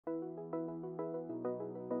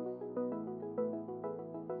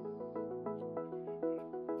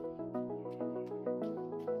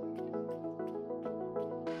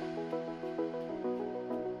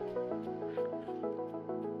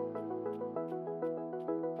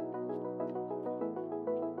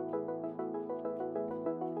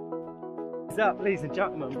What's up, ladies and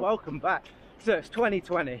gentlemen, welcome back. So it's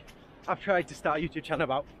 2020. I've tried to start a YouTube channel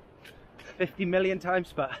about 50 million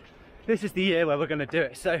times, but this is the year where we're going to do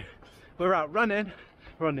it. So we're out running,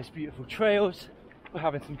 we're on these beautiful trails, we're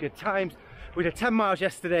having some good times. We did 10 miles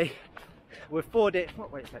yesterday. We're 4 days,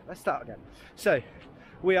 wait a sec, let's start again. So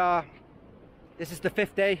this is the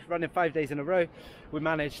 5th day, running 5 days in a row. We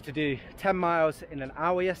managed to do 10 miles in an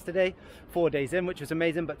hour yesterday, 4 days in, which was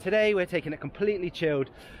amazing. But today we're taking it completely chilled,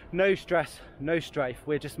 no stress, no strife.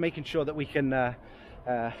 We're just making sure that we can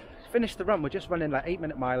finish the run. We're just running like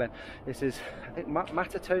 8-minute mile, and this is, I think,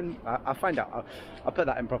 Matatone. I'll find out. I'll put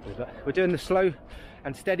that in properly. But we're doing the slow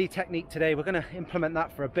and steady technique today. We're going to implement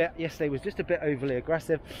that for a bit. Yesterday was just a bit overly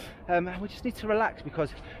aggressive. We just need to relax because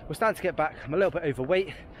we're starting to get back. I'm a little bit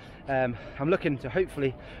overweight. I'm looking to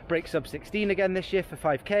hopefully break sub 16 again this year for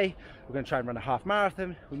 5k. We're going to try and run a half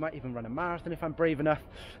marathon. We might even run a marathon if I'm brave enough.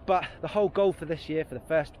 But the whole goal for this year, for the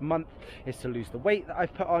first month, is to lose the weight that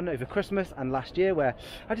I've put on over Christmas and last year, where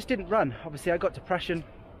I just didn't run. Obviously I got depression.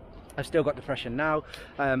 I've still got depression now,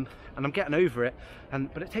 and I'm getting over it,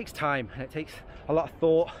 but it takes time, and it takes a lot of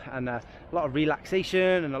thought and a lot of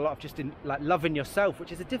relaxation and a lot of just like loving yourself,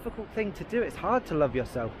 which is a difficult thing to do. It's hard to love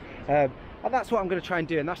yourself, and that's what I'm going to try and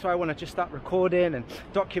do, and that's why I want to just start recording and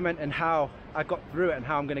documenting how I got through it and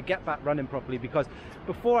how I'm going to get back running properly. Because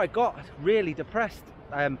before I got really depressed,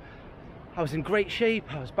 I was in great shape.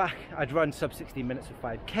 I was back. I'd run sub 16 minutes of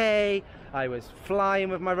 5k. I was flying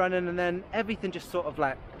with my running, and then everything just sort of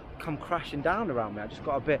like come crashing down around me. I just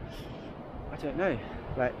got a bit, I don't know,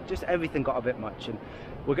 like just everything got a bit much. And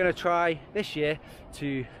we're going to try this year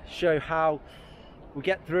to show how we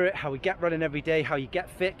get through it, how we get running every day, how you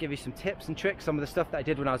get fit, give you some tips and tricks, some of the stuff that I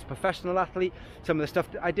did when I was a professional athlete, some of the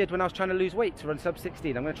stuff that I did when I was trying to lose weight to run sub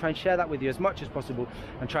 16. I'm going to try and share that with you as much as possible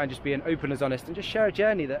and try and just be an open, as honest, and just share a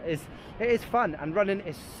journey that it is fun. And running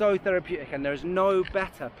is so therapeutic, and there is no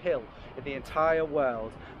better pill in the entire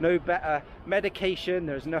world, no better medication.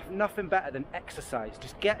 There's nothing better than exercise.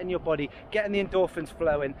 Just getting your body, getting the endorphins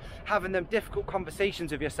flowing, having them difficult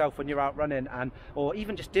conversations with yourself when you're out running, or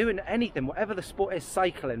even just doing anything, whatever the sport is,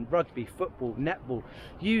 cycling, rugby, football, netball,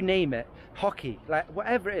 you name it, hockey, like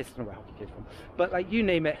whatever it is. I don't know where hockey came from, but like you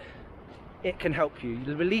name it, it can help you.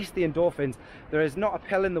 You release the endorphins. There is not a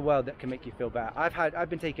pill in the world that can make you feel better. I've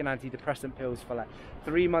been taking antidepressant pills for like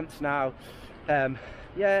 3 months now.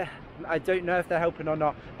 Yeah, I don't know if they're helping or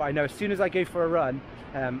not, but I know as soon as I go for a run,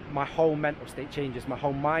 my whole mental state changes, my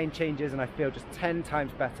whole mind changes, and I feel just 10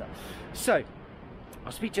 times better. So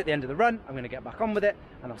I'll speak to you at the end of the run. I'm going to get back on with it,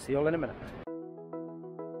 and I'll see you all in a minute.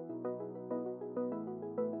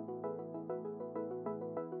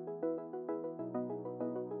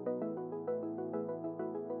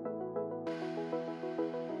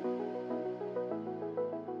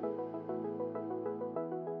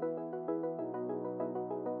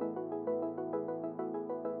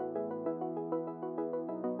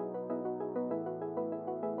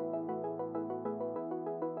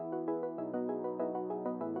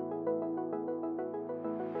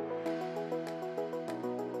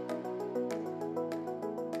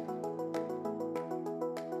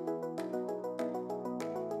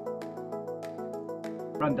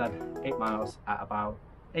 Run done, 8 miles at about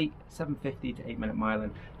 7:50 to 8-minute mile,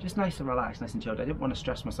 and just nice and relaxed, nice and chilled. I didn't want to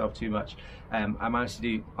stress myself too much. I managed to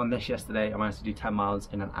do, on this yesterday, I managed to do 10 miles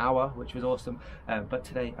in an hour, which was awesome. But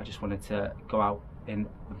today I just wanted to go out in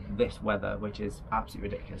this weather, which is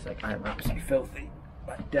absolutely ridiculous. Like, I am absolutely filthy,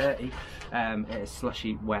 like dirty. It is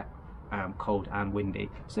slushy, wet, cold and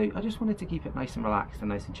windy. So I just wanted to keep it nice and relaxed and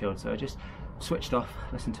nice and chilled. So I just switched off,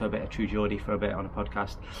 listened to a bit of True Geordie for a bit on a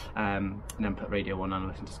podcast, and then put Radio 1 on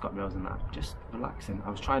and listened to Scott Mills and that, just relaxing.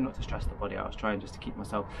 I was trying not to stress the body. I was trying just to keep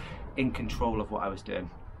myself in control of what I was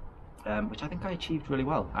doing, which I think I achieved really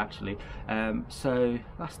well, actually. So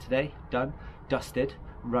that's today, done, dusted,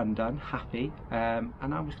 run done, happy, and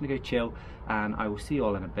now I'm just going to go chill, and I will see you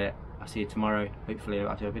all in a bit. I'll see you tomorrow. Hopefully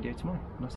I'll do a video tomorrow.